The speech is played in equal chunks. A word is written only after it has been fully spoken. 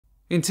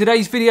In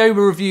today's video,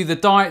 we'll review the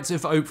diet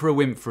of Oprah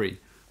Winfrey.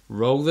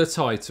 Roll the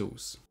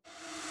titles.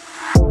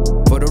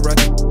 For the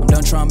record, I'm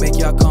done trying to make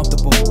y'all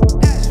comfortable.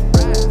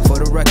 For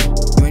the record,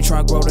 you ain't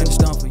trying to grow, then it's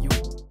done for you.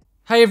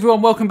 Hey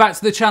everyone, welcome back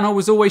to the channel.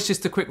 As always,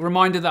 just a quick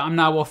reminder that I'm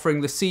now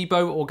offering the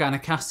SIBO,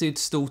 organic acid,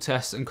 stool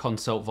tests and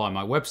consult via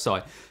my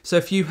website. So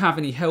if you have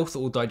any health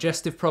or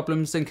digestive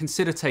problems, then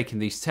consider taking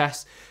these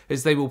tests,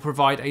 as they will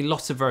provide a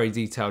lot of very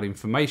detailed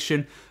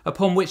information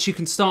upon which you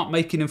can start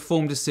making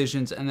informed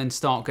decisions and then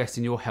start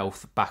getting your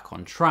health back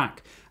on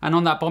track. And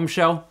on that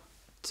bombshell,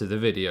 to the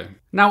video.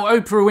 Now,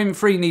 Oprah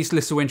Winfrey needs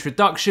little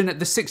introduction. The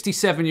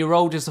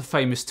 67-year-old is a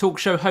famous talk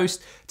show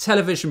host,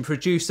 television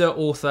producer,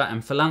 author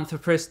and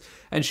philanthropist,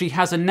 and she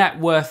has a net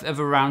worth of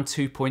around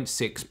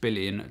 $2.6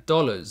 billion.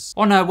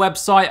 On her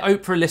website,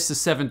 Oprah lists a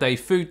 7-day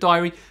food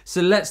diary,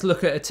 so let's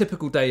look at a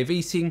typical day of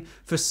eating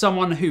for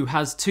someone who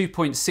has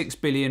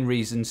 2.6 billion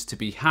reasons to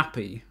be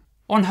happy.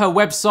 On her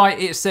website,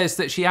 it says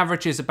that she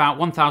averages about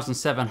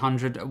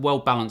 1,700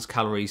 well-balanced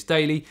calories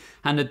daily,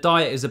 and the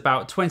diet is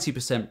about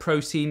 20%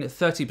 protein,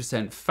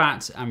 30%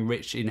 fat and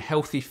rich in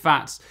healthy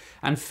fats,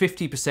 and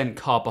 50%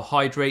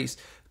 carbohydrates,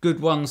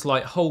 good ones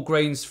like whole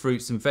grains,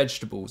 fruits and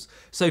vegetables.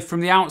 So from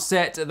the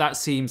outset, that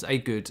seems a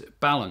good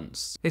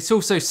balance. It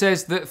also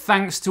says that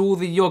thanks to all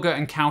the yogurt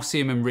and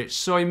calcium and rich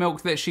soy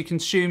milk that she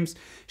consumes,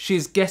 she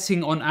is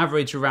getting on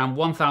average around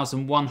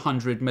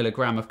 1,100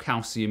 milligrams of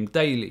calcium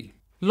daily.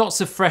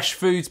 Lots of fresh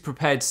foods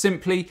prepared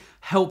simply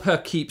help her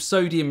keep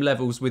sodium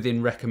levels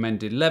within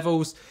recommended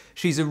levels.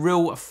 She's a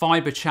real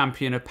fibre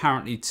champion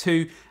apparently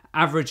too,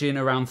 averaging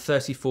around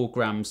 34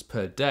 grams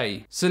per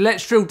day. So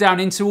let's drill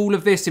down into all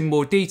of this in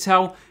more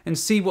detail and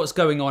see what's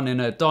going on in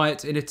her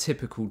diet in a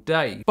typical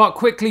day. But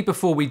quickly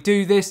before we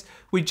do this,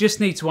 we just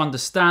need to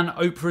understand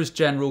Oprah's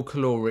general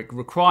caloric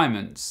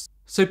requirements.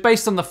 So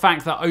based on the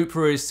fact that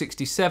Oprah is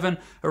 67,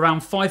 around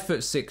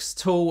 5'6"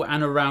 tall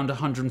and around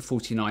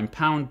 149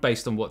 pounds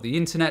based on what the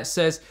internet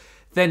says,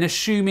 then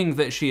assuming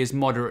that she is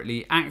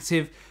moderately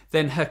active,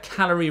 then her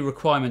calorie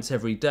requirements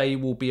every day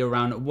will be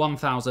around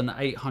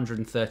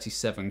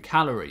 1,837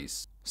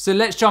 calories. So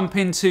let's jump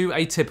into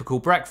a typical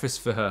breakfast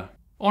for her.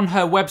 On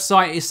her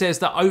website, it says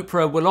that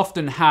Oprah will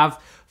often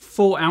have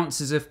 4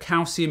 ounces of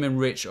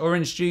calcium-enriched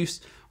orange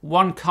juice,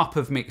 1 cup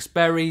of mixed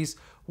berries,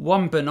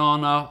 1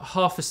 banana,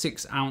 half a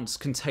 6-ounce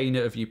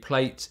container of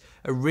Yoplait,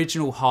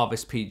 original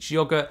harvest peach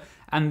yogurt,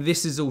 and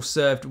this is all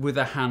served with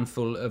a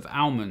handful of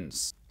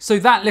almonds. So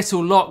that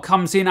little lot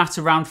comes in at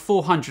around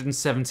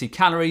 470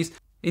 calories.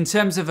 In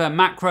terms of her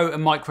macro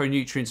and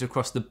micronutrients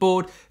across the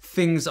board,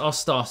 things are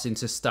starting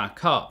to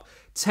stack up.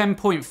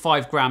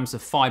 10.5 grams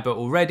of fibre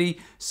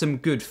already, some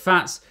good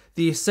fats,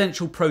 the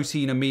essential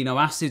protein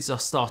amino acids are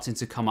starting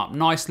to come up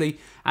nicely,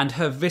 and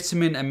her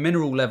vitamin and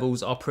mineral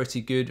levels are pretty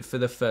good for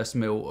the first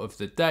meal of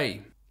the day.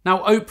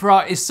 Now,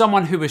 Oprah is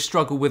someone who has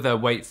struggled with her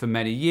weight for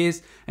many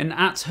years, and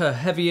at her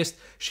heaviest,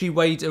 she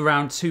weighed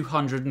around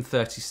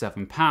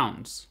 237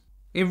 pounds.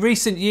 In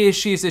recent years,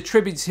 she has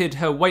attributed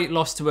her weight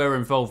loss to her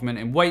involvement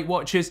in Weight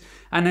Watchers,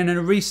 and in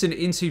a recent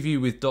interview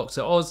with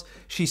Dr. Oz,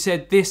 she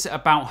said this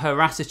about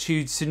her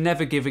attitude to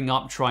never giving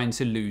up trying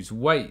to lose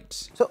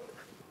weight. So,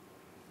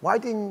 why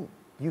didn't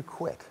you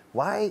quit?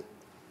 Why?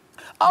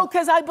 Oh,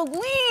 because I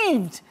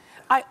believed.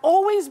 I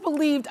always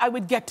believed I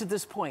would get to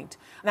this point.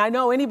 And I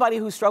know anybody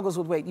who struggles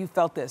with weight, you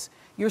felt this.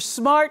 You're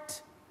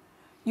smart,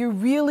 you're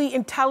really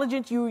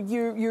intelligent,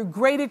 you're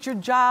great at your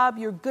job,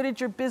 you're good at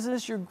your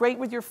business, you're great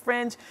with your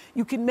friends,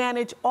 you can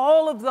manage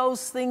all of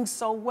those things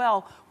so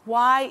well.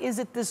 Why is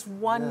it this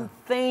one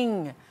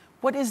thing?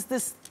 What is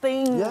this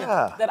thing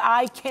that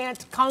I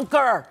can't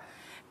conquer?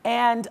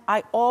 And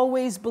I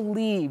always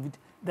believed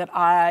that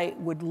I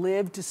would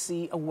live to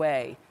see a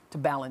way to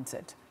balance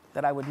it,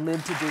 that I would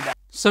live to do that.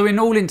 So in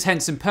all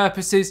intents and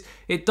purposes,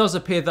 it does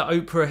appear that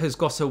Oprah has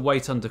got her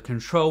weight under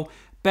control,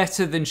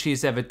 better than she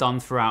has ever done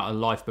throughout her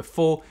life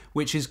before,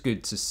 which is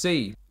good to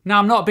see. Now,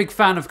 I'm not a big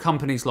fan of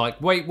companies like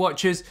Weight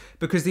Watchers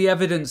because the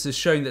evidence has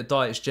shown that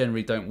diets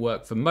generally don't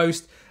work for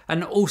most,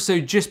 and also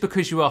just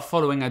because you are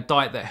following a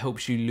diet that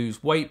helps you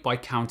lose weight by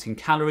counting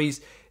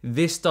calories,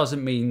 this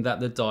doesn't mean that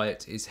the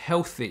diet is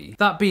healthy.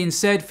 That being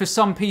said, for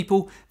some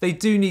people, they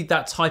do need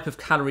that type of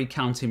calorie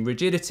counting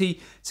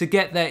rigidity to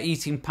get their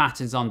eating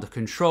patterns under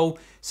control.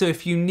 So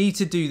if you need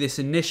to do this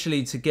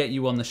initially to get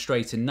you on the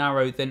straight and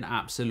narrow, then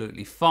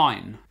absolutely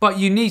fine. But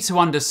you need to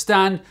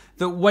understand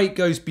that weight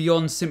goes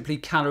beyond simply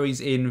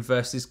calories in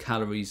versus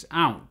calories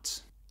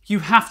out. You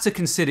have to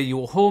consider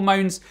your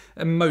hormones,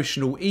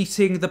 emotional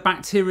eating, the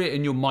bacteria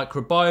in your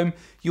microbiome,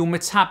 your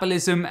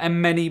metabolism, and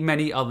many,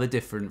 many other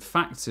different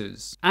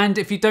factors. And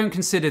if you don't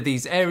consider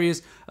these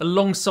areas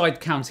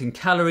alongside counting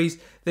calories,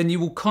 then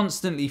you will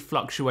constantly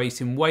fluctuate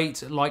in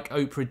weight like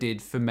Oprah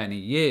did for many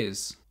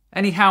years.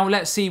 Anyhow,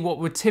 let's see what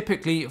would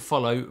typically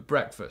follow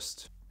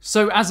breakfast.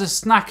 So as a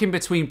snack in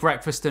between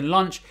breakfast and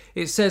lunch,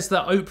 it says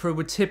that Oprah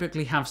would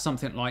typically have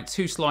something like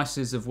 2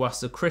 slices of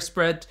Worcester crisp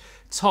bread,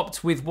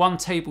 topped with 1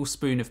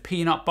 tablespoon of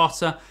peanut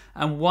butter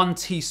and 1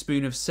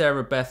 teaspoon of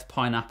Sarah Beth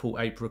pineapple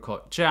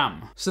apricot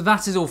jam. So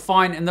that is all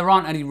fine and there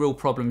aren't any real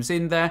problems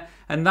in there,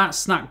 and that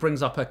snack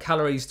brings up her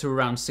calories to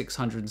around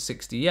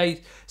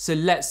 668, so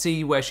let's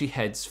see where she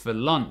heads for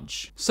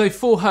lunch. So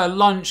for her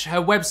lunch,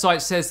 her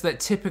website says that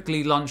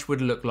typically lunch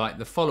would look like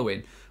the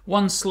following.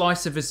 1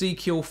 slice of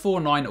Ezekiel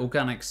 49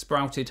 organic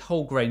sprouted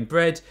whole grain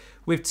bread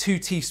with 2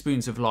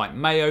 teaspoons of light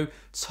mayo,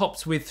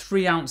 topped with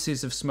 3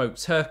 ounces of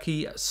smoked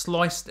turkey,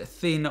 sliced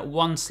thin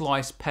 1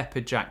 slice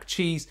pepper jack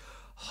cheese,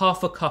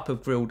 half a cup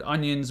of grilled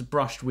onions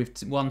brushed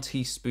with 1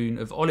 teaspoon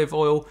of olive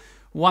oil,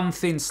 1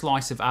 thin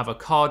slice of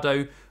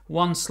avocado,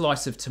 1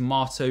 slice of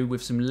tomato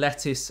with some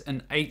lettuce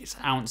and 8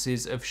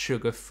 ounces of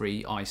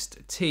sugar-free iced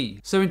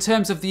tea. So in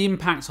terms of the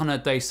impact on her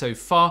day so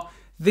far,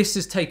 this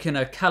has taken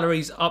her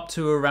calories up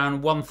to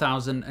around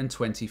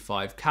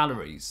 1,025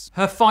 calories.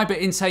 Her fibre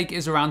intake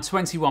is around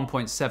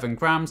 21.7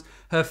 grams.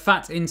 Her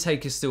fat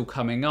intake is still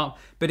coming up,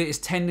 but it is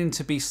tending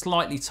to be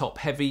slightly top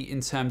heavy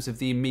in terms of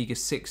the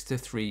omega-6 to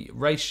 3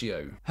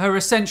 ratio. Her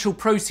essential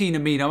protein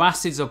amino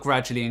acids are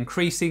gradually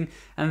increasing,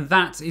 and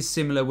that is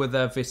similar with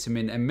her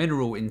vitamin and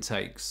mineral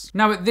intakes.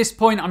 Now at this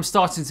point, I'm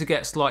starting to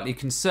get slightly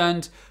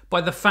concerned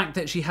by the fact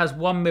that she has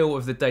 1 meal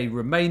of the day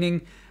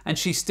remaining, and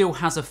she still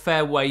has a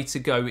fair way to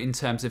go in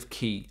terms of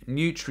key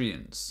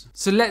nutrients.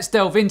 So let's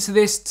delve into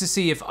this to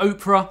see if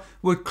Oprah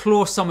would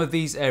claw some of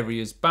these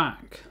areas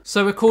back.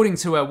 So according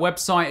to her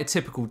website, a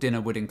typical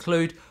dinner would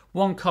include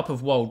 1 cup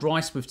of wild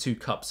rice with 2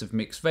 cups of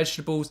mixed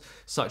vegetables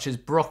such as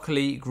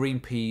broccoli, green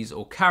peas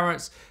or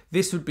carrots.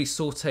 This would be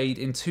sauteed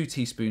in 2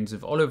 teaspoons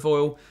of olive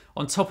oil.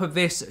 On top of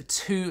this,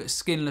 2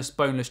 skinless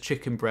boneless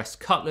chicken breast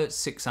cutlets,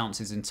 6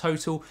 ounces in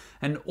total,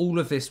 and all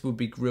of this would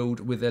be grilled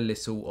with a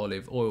little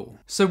olive oil.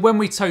 So when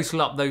we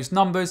total up those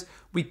numbers,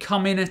 we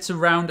come in at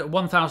around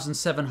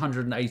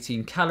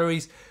 1,718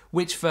 calories,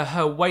 which for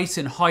her weight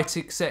and height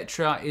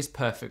etc. is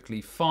perfectly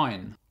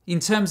fine. In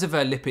terms of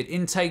her lipid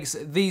intakes,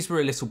 these were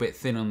a little bit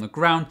thin on the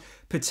ground,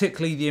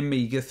 particularly the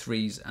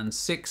omega-3s and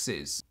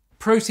 6s.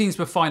 Proteins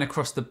were fine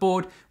across the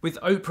board, with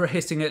Oprah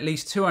hitting at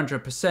least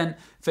 200%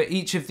 for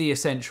each of the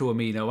essential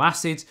amino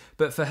acids,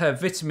 but for her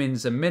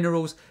vitamins and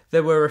minerals,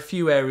 there were a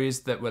few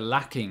areas that were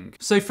lacking.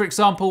 So for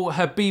example,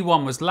 her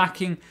B1 was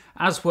lacking,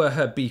 as were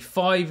her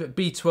B5,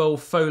 B12,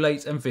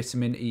 folate and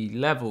vitamin E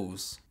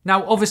levels.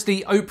 Now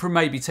obviously Oprah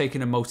may be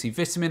taking a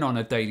multivitamin on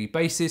a daily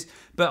basis,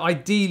 but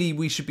ideally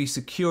we should be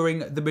securing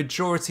the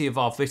majority of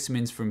our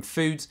vitamins from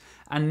foods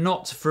and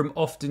not from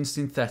often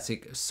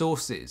synthetic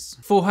sources.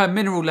 For her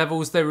mineral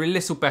levels, they were a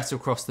little better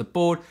across the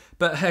board,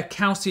 but her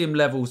calcium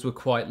levels were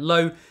quite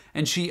low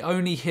and she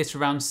only hit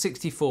around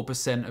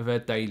 64% of her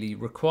daily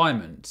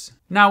requirement.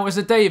 Now, as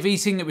a day of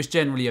eating, it was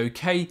generally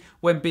okay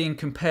when being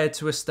compared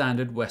to a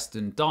standard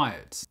Western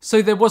diet.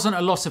 So there wasn't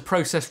a lot of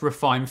processed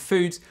refined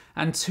foods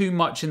and too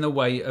much in the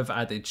way of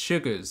added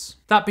sugars.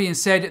 That being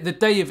said, the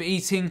day of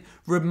eating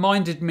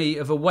reminded me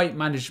of a weight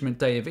management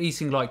day of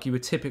eating like you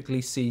would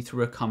typically see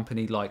through a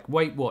company like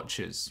Weight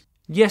Watchers.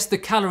 Yes, the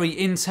calorie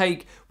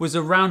intake was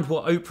around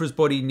what Oprah's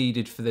body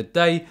needed for the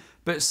day,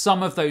 but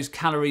some of those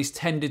calories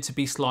tended to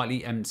be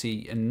slightly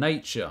empty in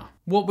nature.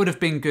 What would have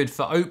been good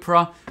for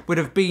Oprah would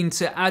have been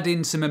to add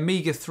in some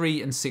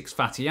omega-3 and 6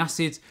 fatty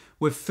acids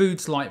with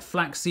foods like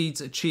flax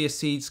seeds, chia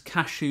seeds,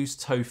 cashews,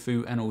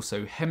 tofu and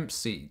also hemp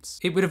seeds.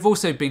 It would have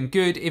also been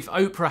good if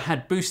Oprah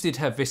had boosted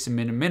her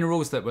vitamin and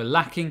minerals that were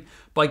lacking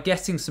by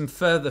getting some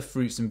further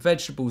fruits and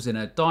vegetables in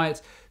her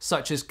diet,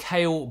 such as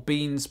kale,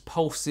 beans,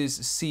 pulses,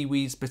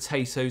 seaweeds,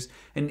 potatoes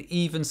and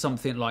even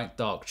something like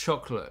dark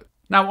chocolate.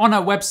 Now on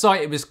her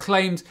website, it was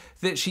claimed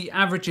that she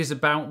averages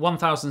about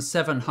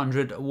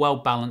 1,700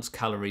 well-balanced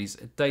calories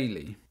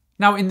daily.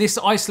 Now in this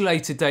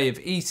isolated day of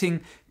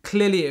eating,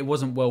 clearly it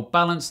wasn't well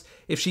balanced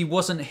if she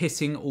wasn't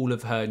hitting all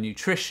of her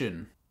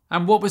nutrition.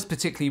 And what was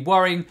particularly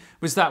worrying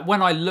was that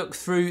when I looked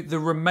through the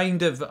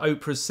remainder of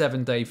Oprah's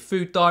 7-day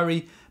food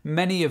diary,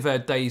 many of her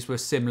days were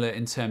similar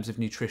in terms of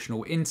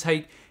nutritional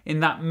intake, in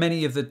that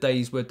many of the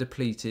days were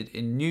depleted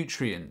in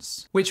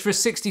nutrients, which for a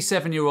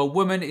 67-year-old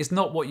woman is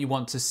not what you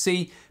want to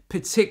see,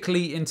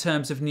 particularly in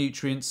terms of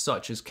nutrients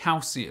such as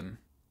calcium.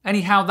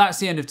 Anyhow, that's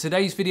the end of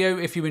today's video.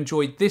 If you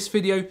enjoyed this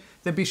video,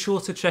 then be sure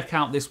to check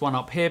out this one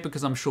up here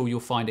because I'm sure you'll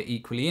find it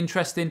equally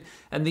interesting.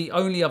 And the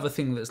only other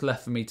thing that's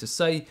left for me to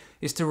say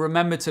is to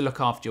remember to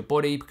look after your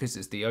body because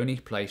it's the only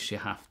place you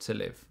have to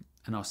live.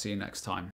 And I'll see you next time.